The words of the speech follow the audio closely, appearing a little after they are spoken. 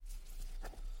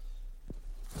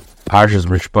Parshas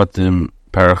Mishpatim,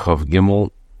 Parachov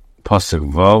Gimel, Pasuk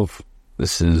Vav.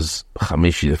 This is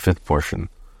Chamishi, the fifth portion.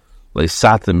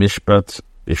 Leisat Mishpat,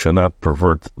 you shall not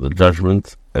pervert the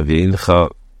judgment. Aveincha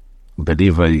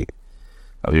berivai,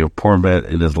 of your poor man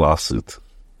in his lawsuit.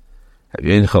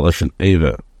 Aveincha l'shen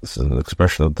eva. This is an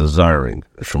expression of desiring.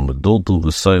 Shem medultu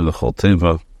v'sayv l'chol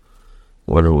teva,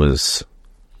 one who is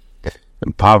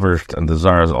impoverished and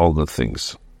desires all good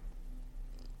things.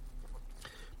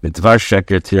 Mitvar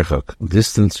sheker tirchak,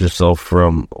 distance yourself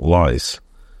from lies.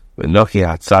 V'nochi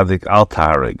hatzadik al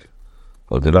taharig,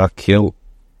 or do not kill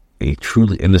a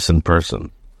truly innocent person.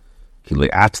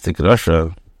 Kili atzdik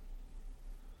rasha.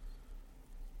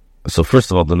 So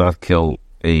first of all, do not kill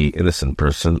a innocent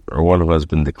person or one who has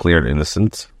been declared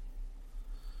innocent.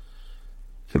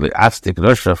 Kili atzdik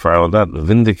rasha, for I will not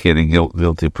vindicate a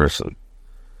guilty person.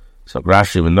 So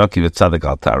Rashi v'nochi v'tzadik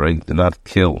al taharig, do not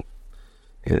kill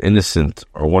an innocent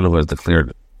or one who has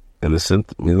declared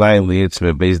innocent. How do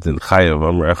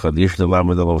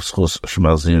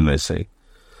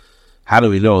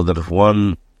we know that if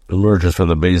one emerges from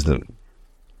the Beis Din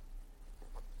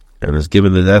and is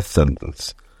given the death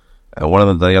sentence, and one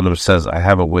of the Dayanim says, I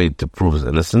have a way to prove his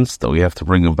innocence, that we have to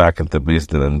bring him back into Beis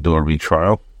Din and do a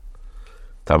retrial?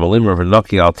 Tamalim or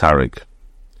v'noki al tarig.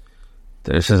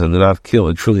 There it says, do not kill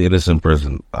a truly innocent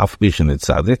person. Af bishin et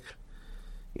tzadik,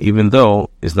 even though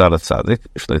he's not a tzaddik,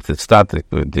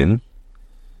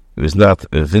 he was not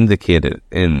vindicated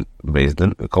in Beis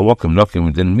Din,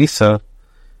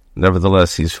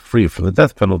 nevertheless he's free from the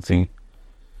death penalty,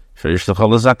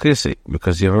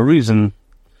 because you have a reason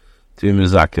to be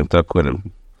mizakim, to acquit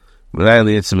him.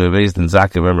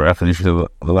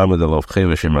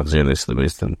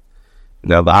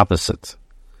 Now the opposite.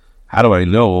 How do I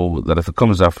know that if it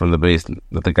comes out from the Beis Din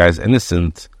that the guy's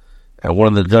innocent, and one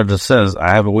of the judges says,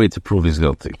 I have a way to prove he's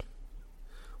guilty?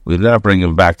 We do not bring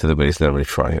him back to the Beis Din and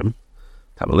retry him.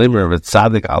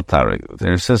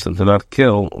 There says to not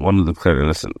kill one who declared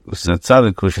innocent. This is a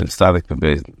tzaddik kushin tzaddik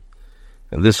Beis Din.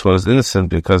 And this one is innocent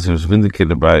because he was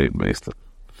vindicated by Beis Din.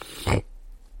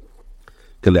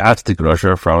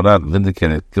 For I will not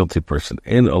vindicate a guilty person.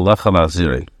 It's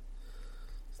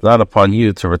not upon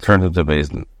you to return him to Beis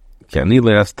Din.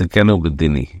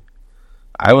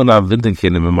 I will not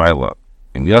vindicate him in my law.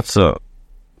 If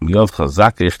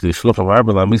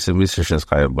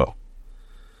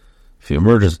he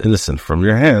emerges innocent from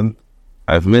your hand,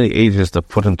 I have many agents to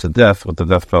put him to death with the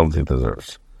death penalty he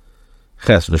deserves.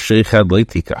 Do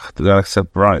not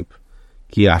accept bribe.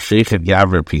 A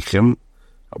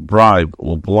bribe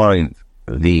will blind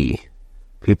the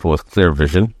people with clear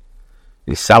vision,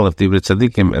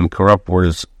 and corrupt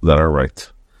words that are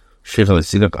right.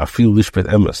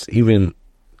 Even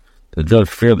the judge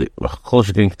fairly,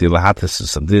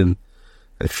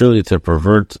 and surely to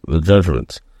pervert the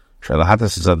judgment.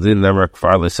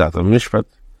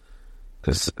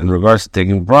 Because in regards to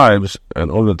taking bribes, in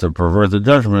order to pervert the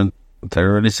judgment, the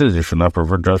Torah already says you should not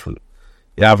pervert judgment.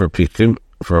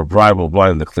 For a bribe will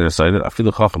blind the clear-sighted.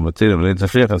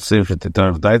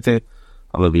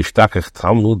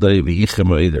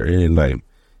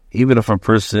 Even if a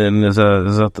person is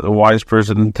a wise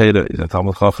person in Teda, he's a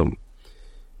Talmud Chacham,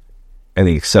 and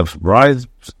he accepts bribes,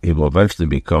 he will eventually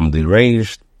become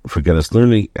deranged, forget his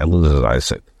learning, and lose his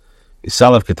eyesight.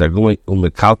 Like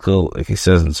he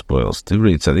says in spoils.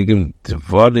 Words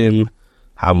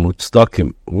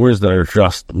that are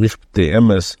just, Mishpatim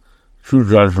emes, true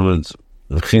judgments.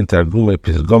 The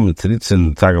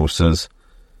Targum says,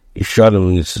 Ishadim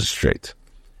when it's straight.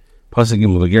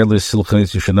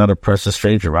 You should not oppress a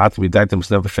stranger, for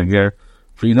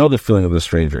you know the feeling of the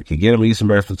stranger.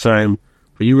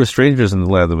 For you were strangers in the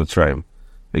land of Mitzrayim.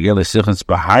 In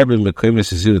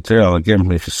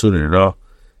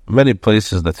many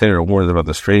places, the Torah warns about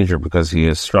the stranger because he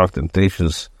has strong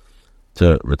temptations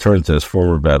to return to his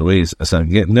former bad ways. How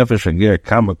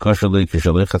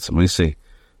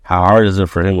hard is it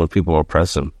for him when people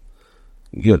oppress him?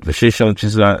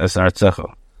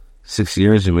 6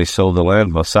 years you may sow the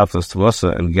land,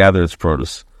 and gather its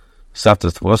produce.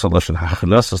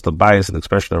 The bias and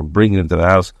expression of bringing it into the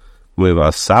house.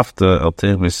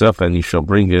 And you shall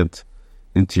bring it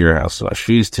into your house. So in the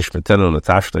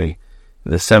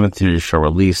 7th year you shall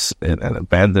release it and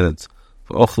abandon it.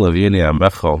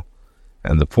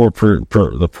 And the poor of the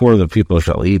people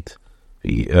shall eat.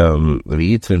 And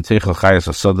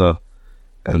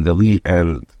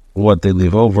what they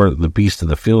leave over, the beast of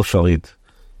the field shall eat.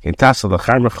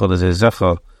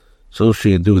 So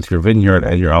shall you do with your vineyard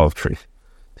and your olive tree.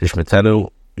 Tishmetenu,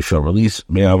 you shall release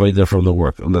me'aveda from the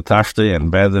work of the tashte and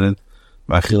abandon it,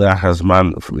 ma'achilach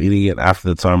hazman, from eating it after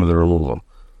the time of the removal.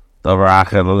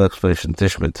 Another explanation,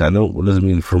 Tishmetanu. What does it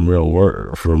mean from real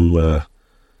work? From real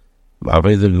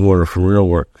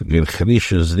work. Again,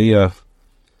 Chanisha Zriya,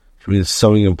 which means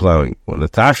sowing and plowing. When the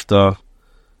Tashta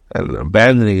and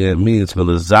abandoning it means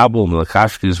Melizabul,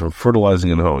 Melakashkis from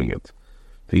fertilizing and hoeing it.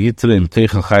 The Yitrim,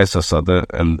 Techel Chayes Asada,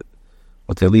 and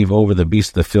what they leave over the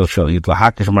beast of the field shall eat.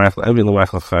 Lahakish Ma'achel, Evi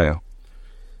Lamachel Chaya.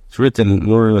 It's written in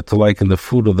order to liken the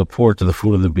food of the poor to the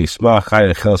food of the beast.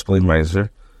 Ma'achaya Chelas Play Meiser.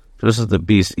 Just as the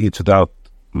beast eats without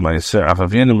Meiser,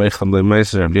 Afavyenim Meichel Play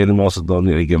Meiser, Avyenim also don't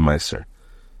need to give Meiser.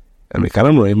 And we can't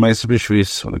remember Meiser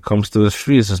B'Shvis. When it comes to the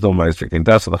Shvis, there's no Meiser. And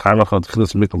that's the Charmachot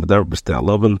Chilas Mikkel B'Dav B'Stel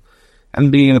Loban. And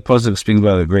being in the positive, speaking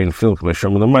about the grain field,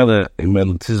 K'meshom L'Mayla,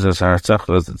 Amen Tizas HaRatzach,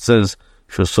 as it says,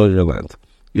 shall sow your land.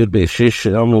 You'd be 6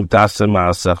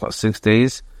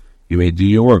 days, you may do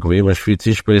your work. And on the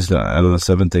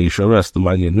 7th day you shall rest.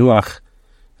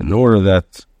 In order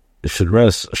that you should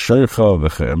rest,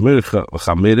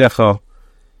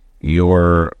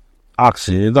 your ox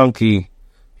and your donkey,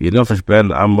 your nefesh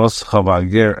ben amos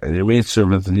chavager, and your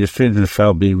maidservant and your stranger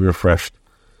shall be refreshed.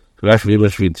 And on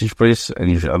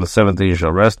the 7th day you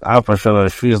shall rest.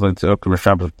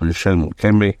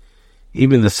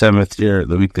 Even the 7th year,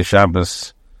 the week of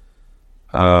Shabbos,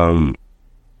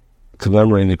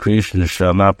 commemorating the creation,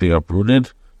 shall not be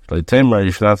uprooted.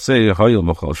 You should not say,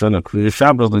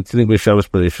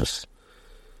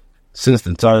 since the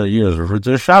entire year is referred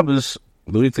to as Shabbos,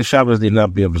 the week of Shabbos need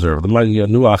not be observed. Give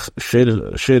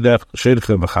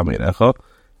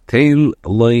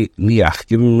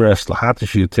him rest,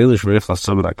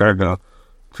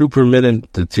 to permit him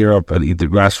to tear up and eat the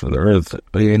grass from the earth.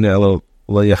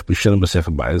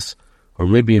 Or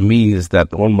maybe it means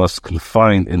that one must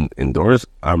confine indoors.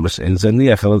 This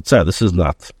is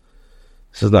not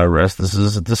rest, this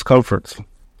is a discomfort.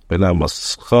 And I must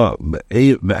speaking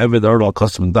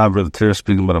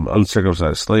about an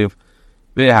uncircumcised slave.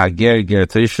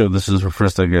 This is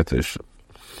refers to Gertisha.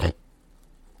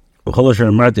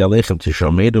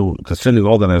 Concerning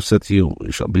all that I have said to you,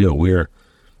 you shall be aware.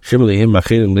 And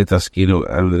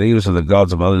the names of the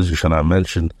gods of others you shall not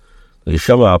mention. The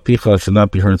Yeshama Alpicha should not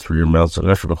be heard through your mouth. The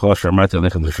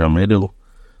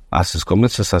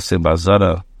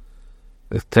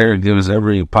Torah gives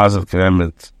every positive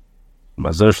commandment.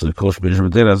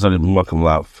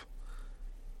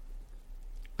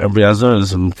 Every Azar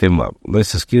is came up.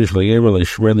 This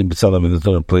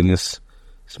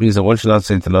means that one should not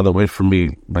say to another, wait for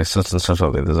me by such and such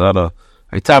Avodah Zarah,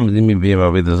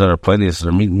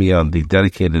 or meet me on the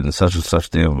dedicated and such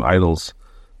day of idols.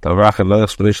 Another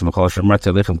explanation,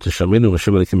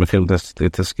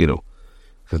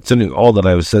 concerning all that I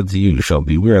have said to you, you shall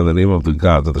beware in the name of the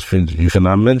God of the stranger. You shall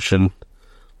not mention.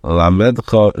 This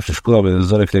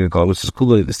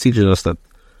teaches us that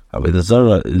Avodah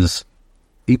Zarah is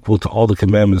equal to all the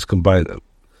commandments combined.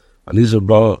 And these are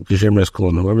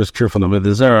whoever is careful of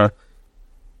Avodah Zarah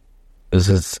is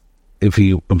as if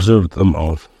he observed them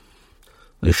all.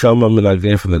 Through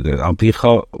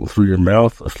your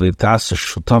mouth,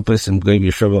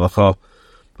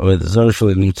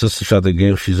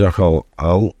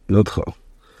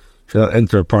 should not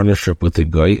enter a partnership with a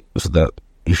guy, so that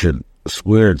he should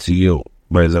swear to you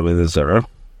by his Avodah Zarah.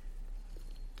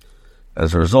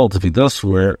 As a result, if he does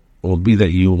swear, it will be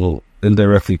that you will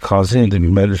indirectly cause him to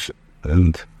be measured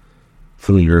and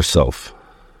through yourself.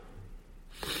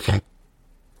 In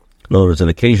other words, an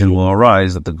occasion will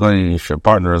arise that the Goyish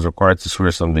partner is required to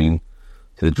swear something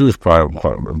to the Jewish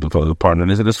partner, and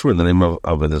he's going to swear in the name of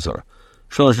Avodah Zarah.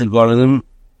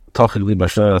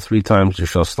 3 times you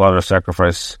shall slaughter a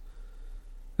sacrifice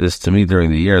this to me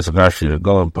during the years of Rashi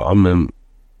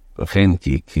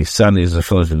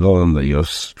that you have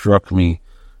struck me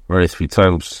already 3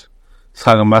 times.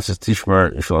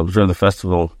 Tishmar, you shall observe the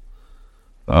festival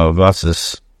of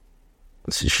Matzos.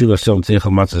 Over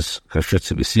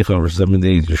 7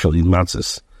 days you shall eat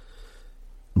matzahs,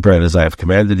 bread as I have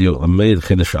commanded you.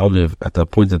 At that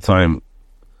point in time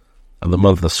of the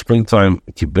month of springtime,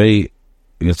 that's when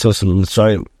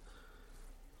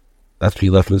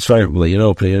you left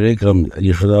Mitzrayim, and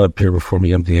you shall not appear before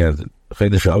me empty-handed.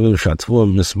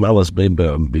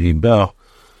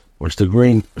 Which the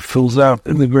grain fills out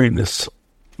in the greenness.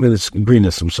 In its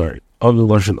greenness,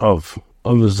 Of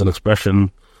is an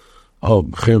expression of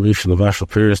Rishon of Ashel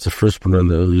Period, the firstborn in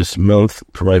the earliest month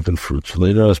to ripen fruits.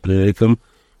 Later,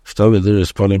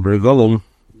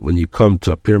 when you come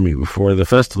to appear me before the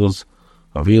festivals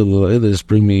of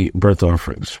bring me burnt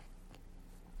offerings.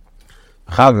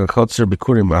 And on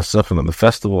the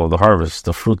festival of the harvest,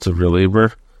 the fruits of your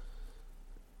labor,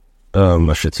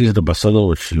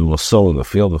 which you will sow in the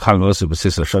field, on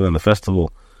the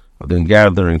festival of the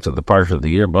gathering to the part of the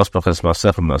year. Baspaches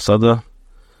Masechem Nasada.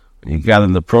 When you gather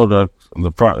the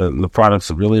products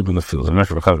of your labor in the fields.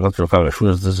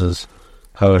 This is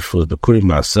Chagash was Bikurim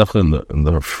Masechem, in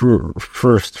the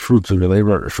first fruits of your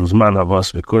labor. Shuzman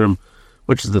Havas Bikurim,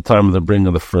 which is the time of the bringing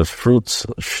of the first fruits.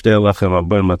 Shtei Lechem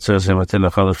Abayim Matzeres Hematen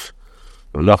Chagash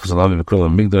V'Nachas Alavi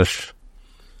Bikurim Migdash.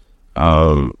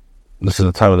 This is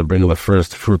the time of the bringing of the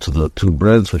first fruits of the two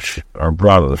breads, which are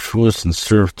brought on the Shavuos and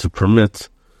served to permit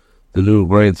the new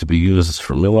grain to be used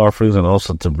for meal offerings, and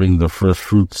also to bring the first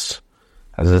fruits,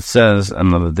 as it says,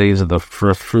 and on the days of the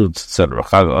first fruits, etc.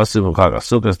 This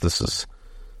is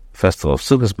festival of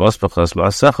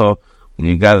Sukkot. When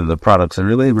you gather the products of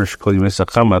your labor, for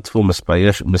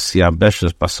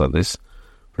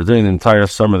during the entire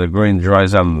summer, the grain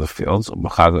dries out in the fields.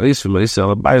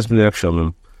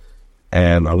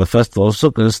 And on the festival of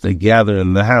Sukkot, they gather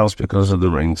in the house because of the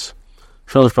rings.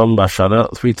 3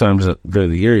 times during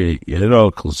the year,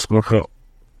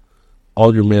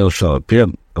 all your males shall appear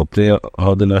before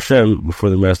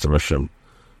the master of Hashem.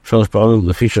 Since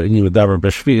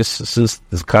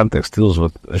this context deals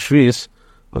with a Shvis,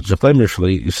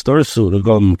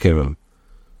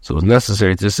 so it's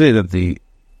necessary to say that the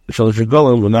Shalosh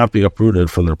Golem will not be uprooted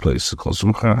from their place. All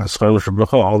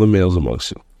the males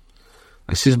amongst you.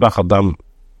 You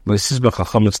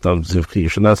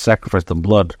should not sacrifice the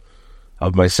blood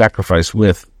of my sacrifice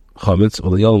with chametz,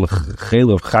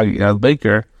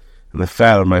 and the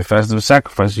fat of my festive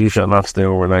sacrifice. You shall not stay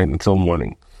overnight until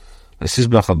morning.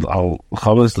 Should not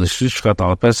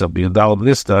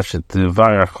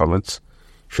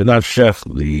shech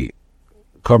the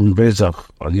carbon bezach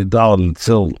on Yudal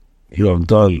until you have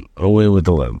done away with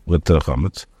the lamb, with the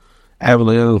chametz. Off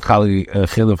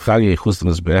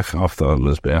the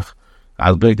mizbech.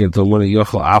 I'll break until when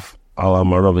yochel af al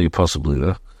amaravi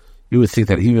possibly. You would think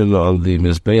that even on the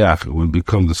mizbeach it would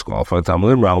become disqualified.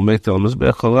 I'll make the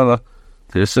mizbech.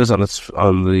 It says on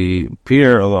the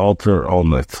pier of the altar all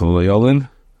night. So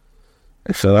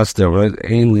that's there, right?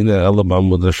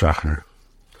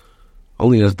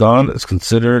 Only as dawn is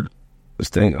considered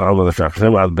staying on with the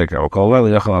shachar.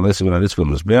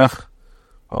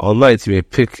 All night you may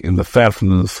pick in the fat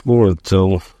from the floor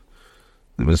until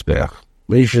the mizbeach.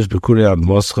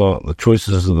 The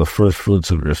choices of the first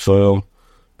fruits of your soil.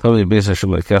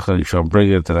 You shall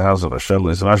bring it to the house of Hashem.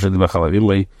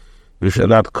 You shall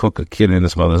not cook a kid in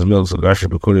his mother's milk.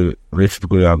 Even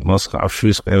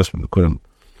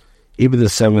the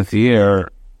 7th year,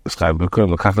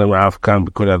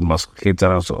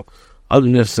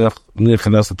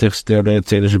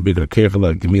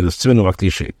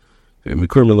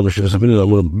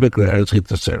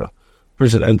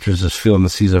 person enters his field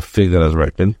and sees a fig that has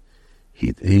ripened.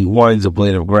 He winds a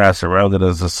blade of grass around it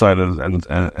as a sign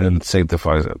and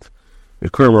sanctifies it. The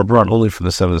Bikurim are brought only from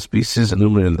the 7 species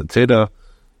enumerated in the Teda,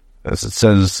 as it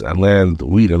says, and land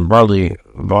wheat and barley,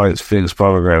 vines, figs,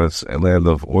 pomegranates, and land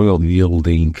of oil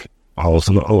yielding olives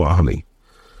and honey.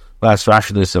 Last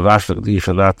Rashi, they say, you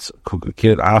shall not cook a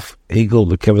kid, af, egel,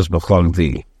 the kevis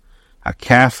b'chlag. A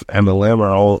calf and a lamb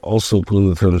are also put in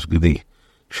the terms gedi.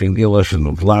 Shengilish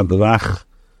and vlad derach.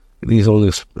 These only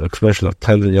expression of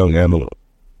tender young animal.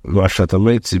 This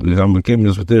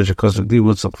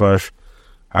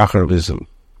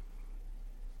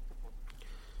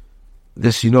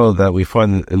you know that we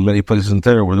find in many places in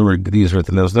Torah where the word gedi is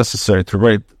written. It was necessary to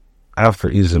write after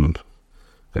izim.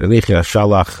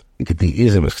 Shalach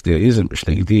gediism is gediism.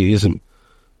 Gediism.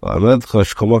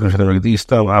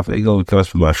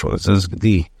 It says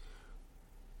gedi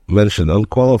mentioned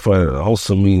unqualified. It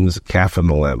also means calf and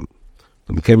the lamb.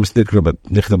 Became sticker, but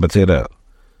nichta batera.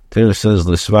 Torah says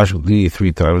l'svash gedi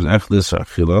 3 times. Echlis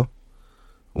achila,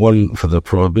 one for the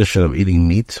prohibition of eating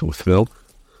meat with milk.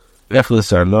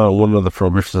 Echlis arna, one of the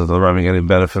prohibitions of deriving any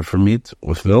benefit from meat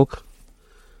with milk.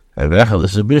 And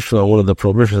echlis abishla, one of the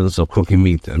prohibitions of cooking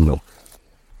meat and milk.